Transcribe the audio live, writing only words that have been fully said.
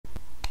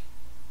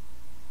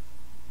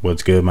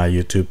What's good, my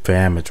YouTube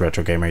fam? It's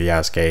Retro Gamer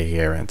Yasuke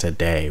here, and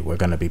today we're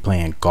going to be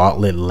playing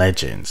Gauntlet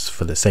Legends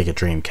for the Sega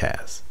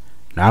Dreamcast.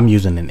 Now I'm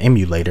using an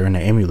emulator, and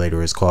the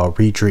emulator is called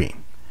redream.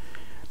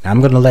 Now I'm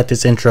going to let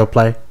this intro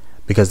play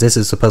because this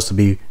is supposed to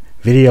be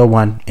video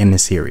 1 in the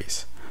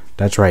series.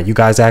 That's right, you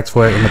guys asked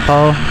for it in the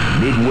poll,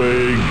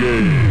 Midway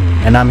game.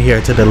 And I'm here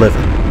to deliver.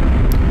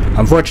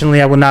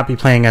 Unfortunately, I will not be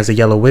playing as a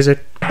yellow wizard.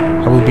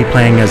 I will be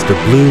playing as the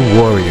blue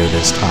warrior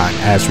this time,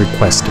 as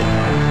requested.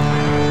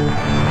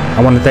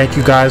 I want to thank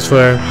you guys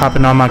for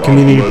hopping on my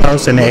community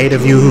post and the 8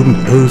 of you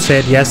who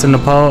said yes in the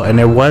poll, and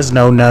there was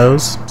no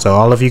no's, so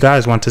all of you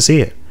guys want to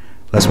see it.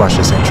 Let's watch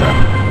this intro.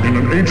 In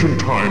an ancient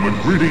time, a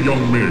greedy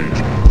young mage,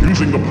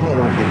 using the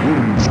power of the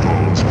rune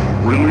stones,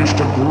 released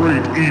a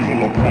great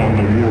evil upon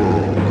the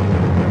world.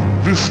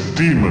 This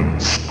demon,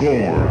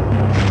 Skorne,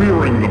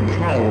 fearing the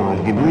power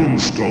of the rune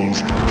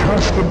stones,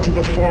 cast them to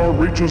the far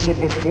reaches of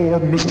the 4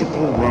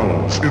 mystical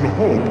realms in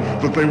hope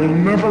that they will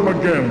never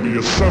again be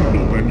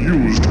assembled and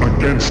used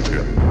against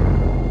him.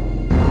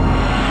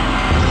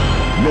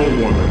 No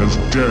one has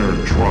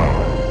dared try.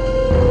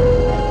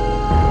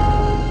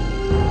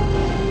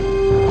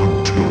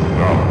 Until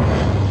now.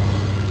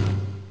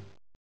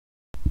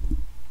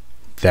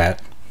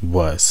 That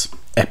was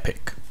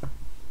epic.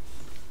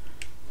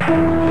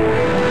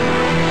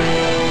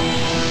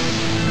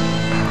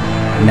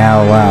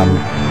 Now,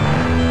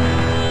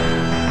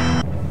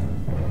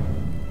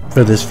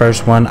 for this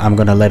first one, I'm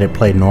gonna let it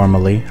play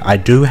normally. I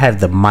do have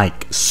the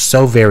mic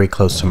so very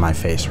close to my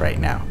face right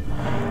now,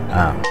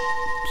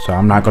 so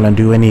I'm not gonna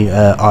do any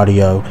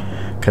audio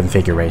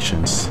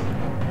configurations.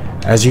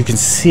 As you can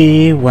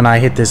see, when I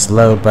hit this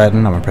load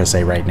button, I'm gonna press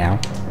A right now.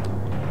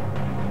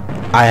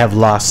 I have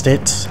lost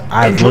it.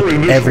 I've looked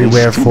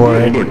everywhere for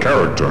it,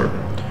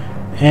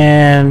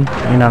 and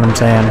you know what I'm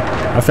saying?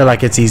 I feel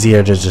like it's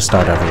easier to just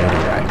start over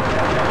anyway.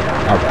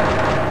 Alright.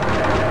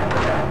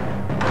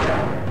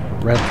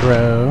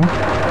 Retro.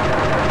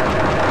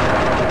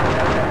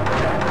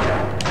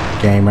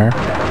 Gamer.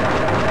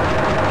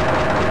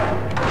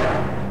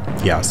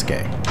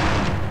 Yasuke.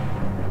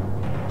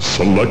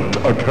 Select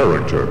a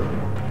character.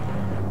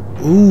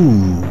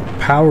 Ooh,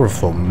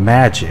 powerful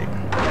magic.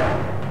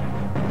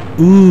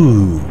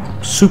 Ooh,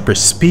 super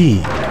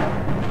speed.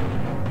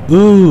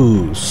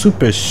 Ooh,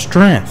 super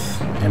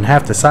strength. And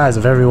half the size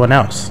of everyone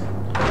else.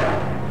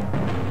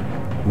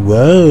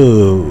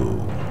 Whoa.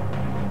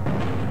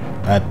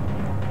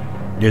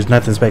 There's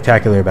nothing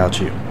spectacular about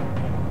you.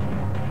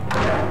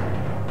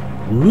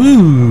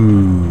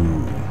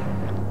 Ooh.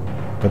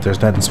 But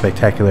there's nothing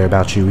spectacular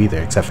about you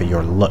either, except for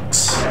your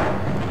looks.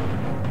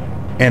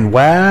 And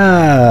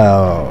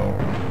wow.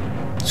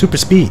 Super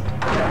speed.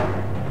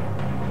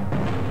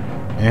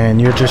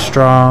 And you're just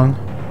strong.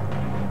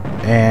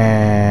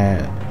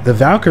 And the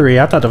Valkyrie,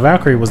 I thought the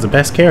Valkyrie was the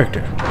best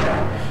character.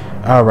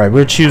 Alright,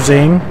 we're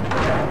choosing...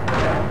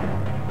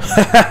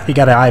 He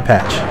got an eye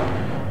patch.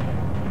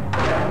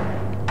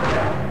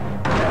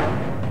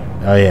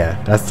 Oh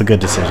yeah, that's the good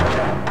decision.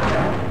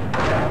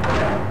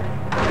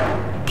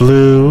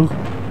 Blue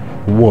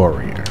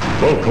Warrior.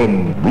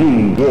 Welcome,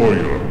 Blue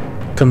Warrior.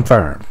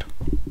 Confirmed.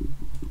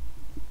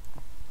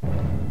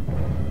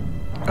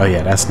 Oh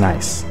yeah, that's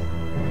nice.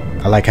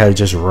 I like how it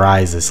just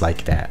rises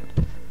like that.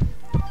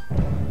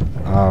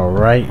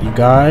 Alright, you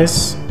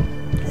guys.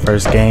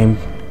 First game,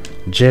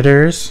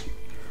 jitters.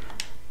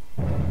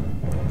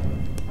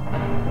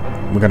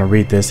 We're gonna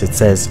read this. It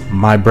says,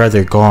 "My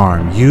brother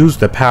Garm used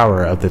the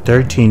power of the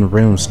 13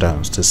 rune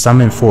stones to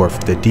summon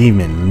forth the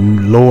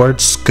demon Lord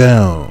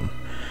Skorne.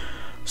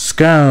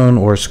 Skorne,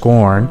 or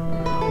Skorne,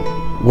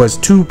 was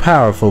too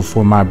powerful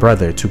for my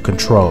brother to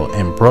control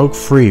and broke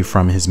free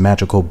from his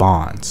magical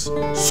bonds.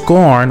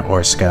 Skorne,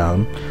 or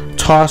Skorne,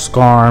 tossed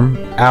Garm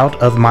out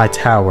of my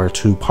tower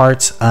to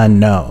parts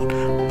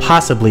unknown."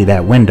 Possibly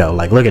that window.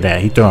 Like, look at that.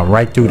 He threw him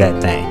right through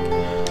that thing.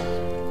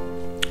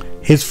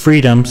 "His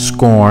freedom,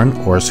 Skorne,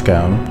 or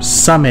Skorne,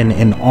 summoned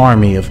an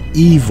army of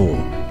evil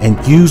and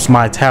used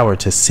my tower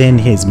to send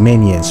his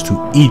minions to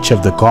each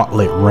of the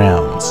Gauntlet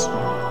realms.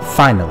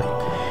 Finally,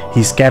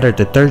 he scattered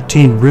the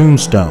 13 rune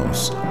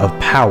stones of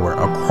power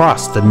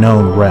across the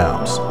known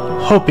realms,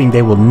 hoping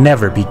they will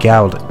never be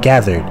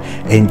gathered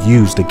and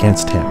used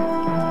against him.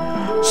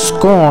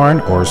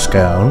 Skorne, or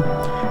Skorne,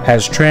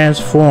 has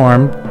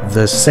transformed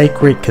the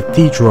sacred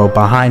cathedral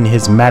behind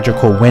his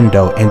magical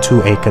window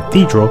into a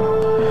cathedral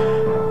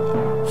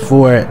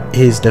for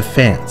his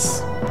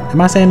defense." Am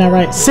I saying that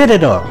right?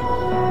 Citadel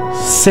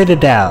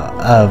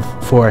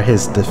for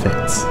his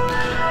defense.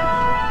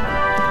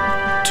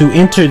 "To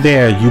enter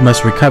there, you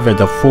must recover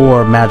the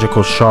 4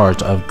 magical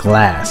shards of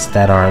glass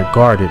that are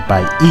guarded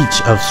by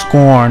each of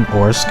Skorne,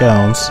 or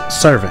Skorne's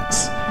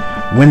servants.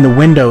 When the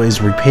window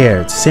is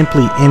repaired,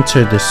 simply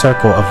enter the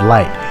circle of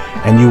light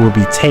and you will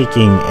be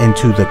taken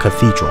into the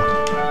cathedral.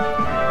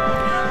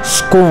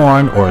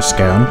 Skorne, or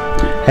Skorne,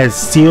 has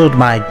sealed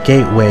my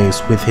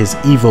gateways with his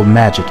evil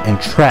magic and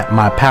trapped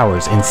my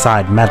powers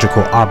inside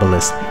magical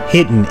obelisks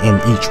hidden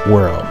in each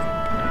world.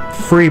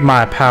 Free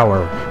my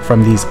power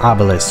from these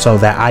obelisks so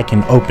that I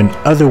can open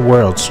other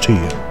worlds to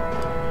you.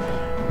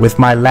 With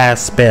my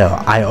last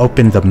spell, I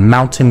opened the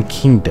Mountain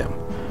Kingdom.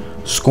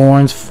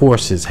 Skorne's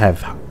forces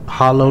have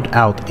hollowed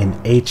out an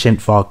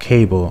ancient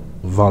volcano,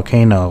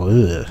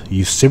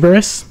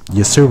 Yasuke,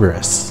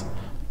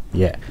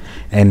 yeah,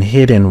 and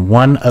hidden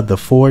one of the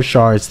 4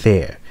 shards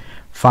there.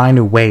 Find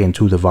a way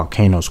into the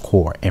volcano's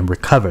core and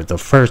recover the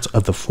first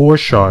of the 4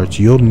 shards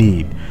you'll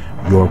need.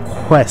 Your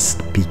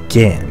quest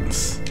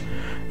begins.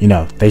 You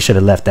know, they should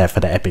have left that for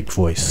the epic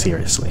voice,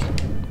 seriously.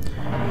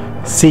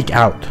 Seek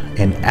out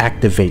and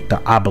activate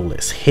the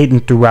obelisk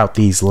hidden throughout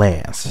these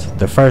lands.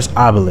 The first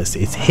obelisk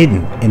is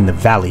hidden in the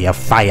Valley of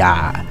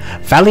Fire.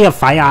 Valley of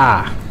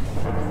Fire!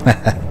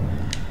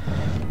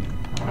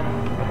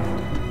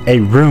 A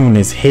rune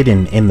is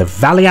hidden in the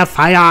Valley of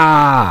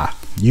Fire!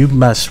 You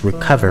must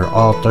recover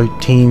all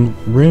 13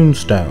 rune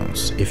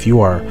stones if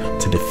you are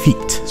to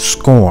defeat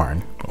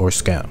Skorne or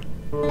Skorne.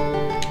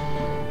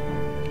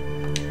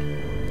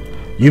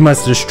 You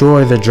must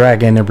destroy the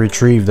dragon and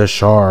retrieve the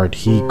shard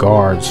he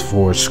guards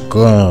for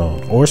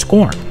Skorne or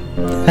Skorne.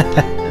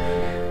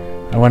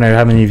 I wonder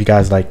how many of you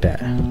guys like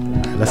that.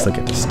 Alright, let's look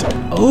at this stuff.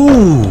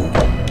 Ooh!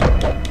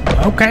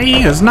 Okay,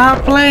 he is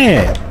not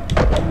playing.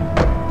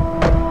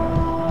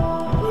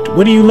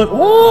 What do you look?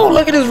 Oh,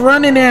 look at his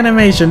running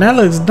animation. That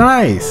looks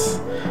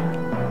nice.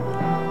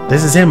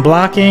 This is him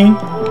blocking.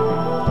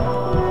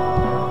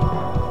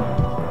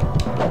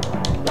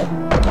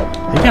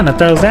 He kind of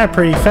throws that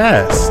pretty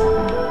fast.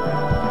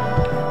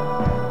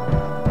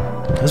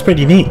 That's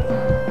pretty neat.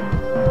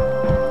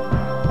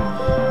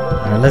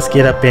 Alright, let's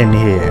get up in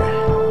here.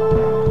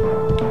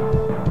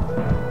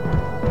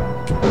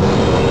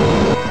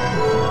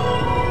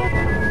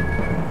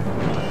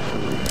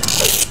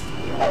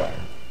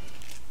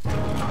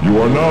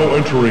 You are now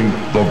entering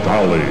the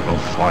Valley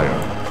of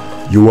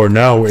Fire. You are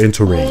now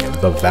entering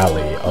the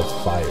Valley of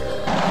Fire.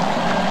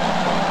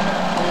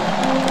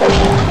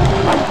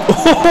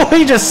 Oh,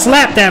 he just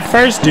slapped that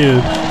first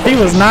dude. He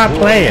was not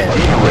playing.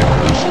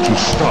 To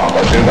stop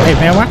hey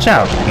man, watch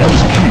out.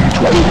 Use key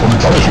to open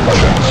treasure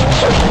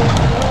chests.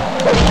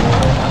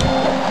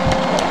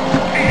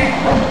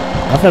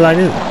 I feel like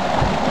it. I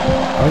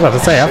was about to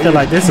say, I feel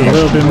like this is a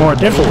little bit more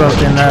difficult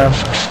than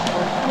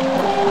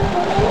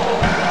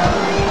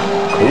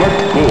Collect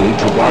gold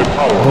to buy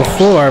power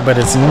before, but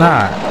it's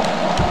not.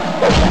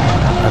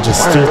 I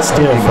just stood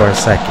still for a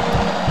second.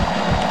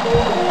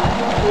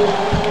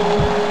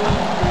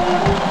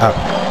 Up.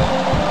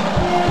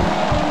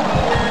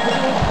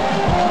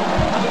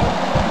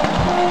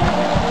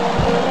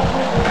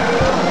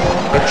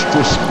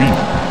 extra speed.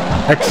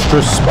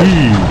 Extra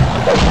speed.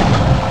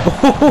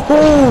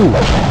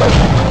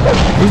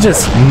 He's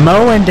just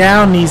mowing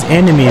down these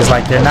enemies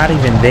like they're not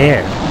even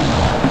there.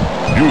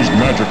 Use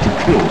magic to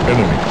kill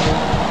enemies.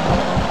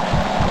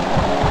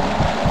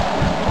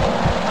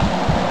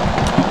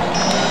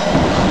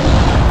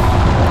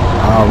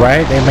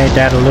 Alright, they made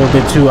that a little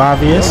bit too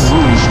obvious.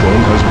 One rune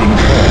stone has been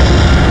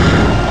found.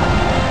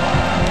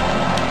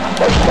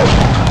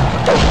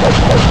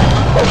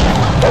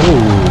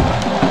 Ooh.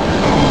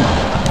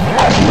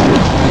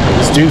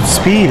 This dude's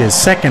speed is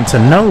second to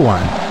no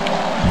one.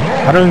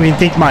 I don't even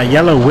think my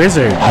yellow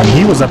wizard, and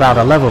he was about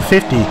a level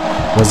 50,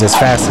 was as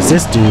fast as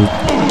this dude.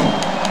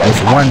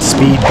 With one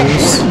speed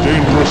boost.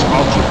 Dangerous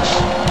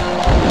objects.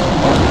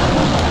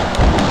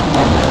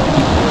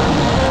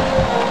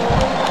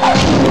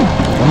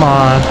 Come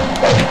on.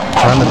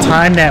 Trying to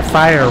time that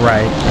fire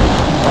right.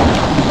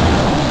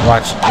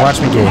 Watch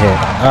me get hit.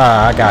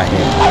 Ah, I got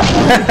hit.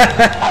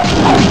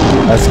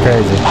 That's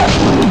crazy.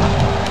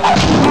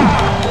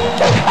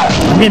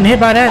 I'm getting hit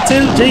by that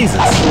too?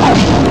 Jesus.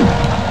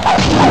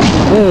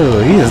 Ooh,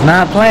 he is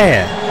not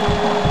playing.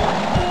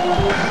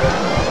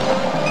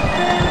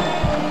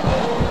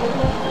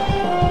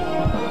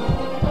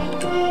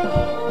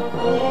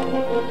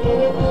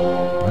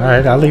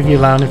 Alright, I'll leave you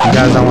alone if you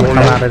guys don't want to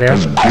come out of there.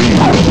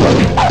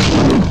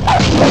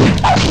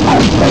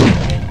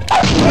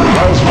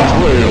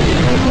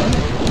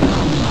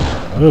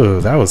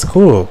 Ooh, that was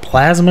cool.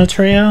 Plasma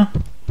trail?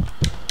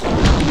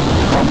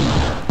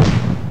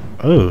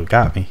 Ooh,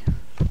 got me.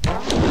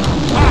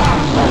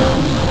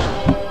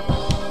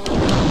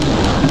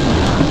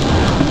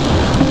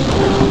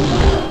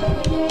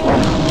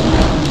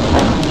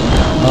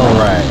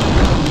 Alright.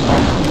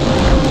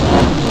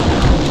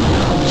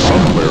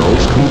 Some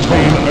barrels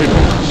contain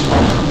items.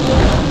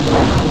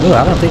 Ooh,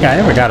 I don't think I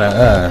ever got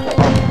a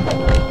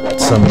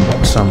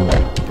some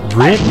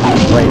grit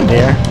right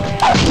there.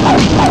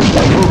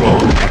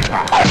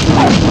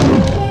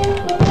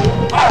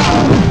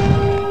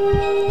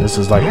 This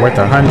is like worth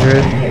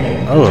 100.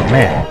 Oh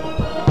man.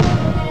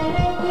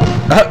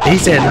 He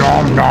said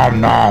nom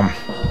nom nom.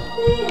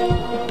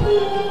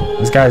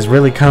 This guy's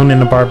really Conan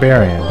the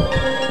Barbarian.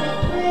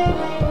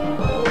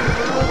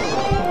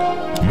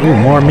 Ooh,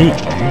 more meat.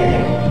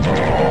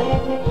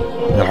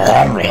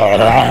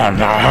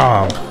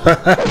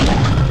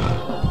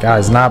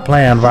 Guy's not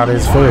playing about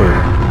his food.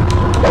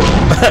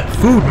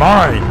 Food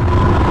mine.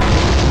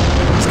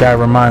 This guy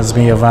reminds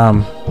me of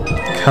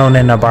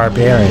Conan the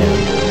Barbarian.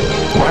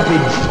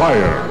 Rapid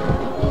fire.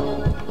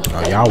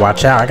 Oh Y'all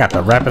watch out, I got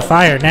the rapid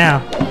fire now.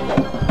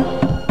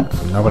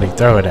 Nobody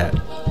throw it at.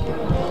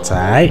 It's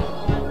alright.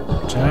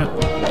 Watch out.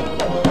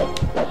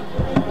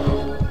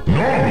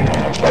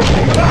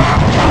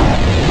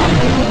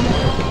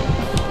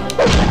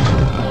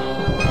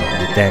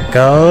 Get that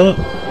gold.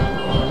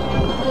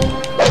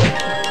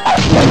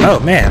 Oh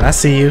man, I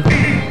see you.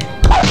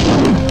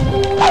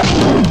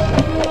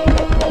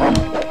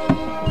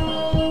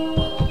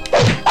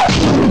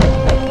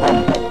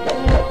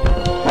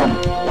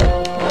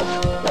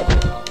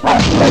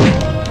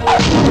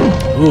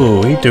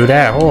 Ooh, he threw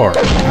that hard.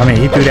 I mean,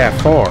 he threw that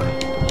far.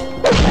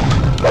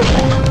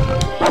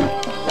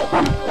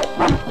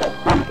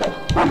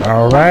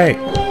 Alright.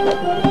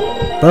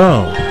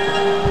 Boom.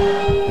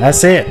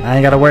 That's it. I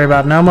ain't gotta worry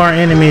about no more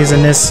enemies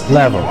in this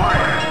level.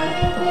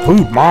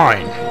 Food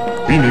mine.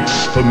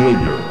 Phoenix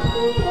familiar.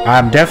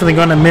 I'm definitely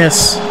gonna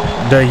miss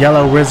the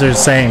yellow wizard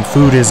saying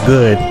food is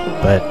good,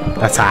 but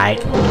that's alright.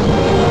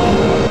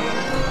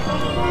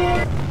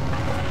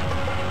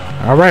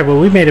 Alright, well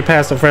we made it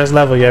past the first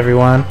level,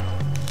 everyone.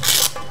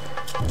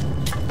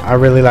 I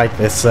really like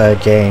this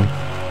game.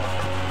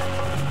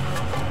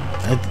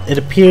 It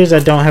appears I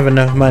don't have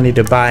enough money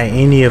to buy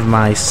any of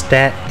my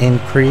stat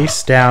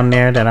increase down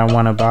there that I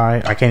want to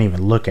buy. I can't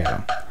even look at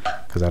them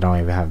because I don't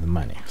even have the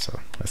money. So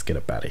let's get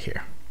up out of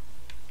here.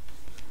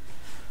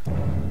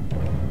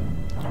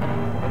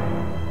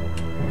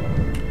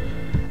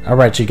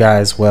 Alright, you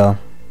guys. Well,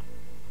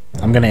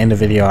 I'm going to end the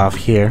video off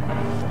here.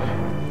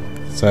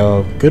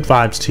 So good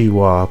vibes to you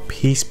all.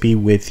 Peace be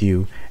with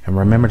you. And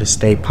remember to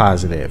stay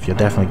positive. You'll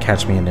definitely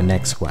catch me in the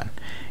next one.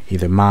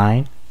 Either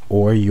mine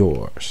or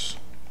yours.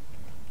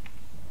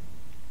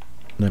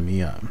 Let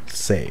me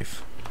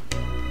save.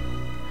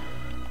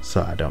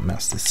 So I don't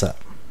mess this up.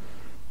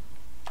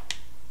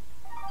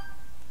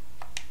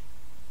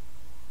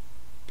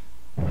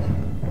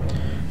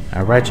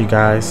 Alright, you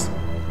guys.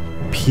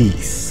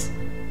 Peace.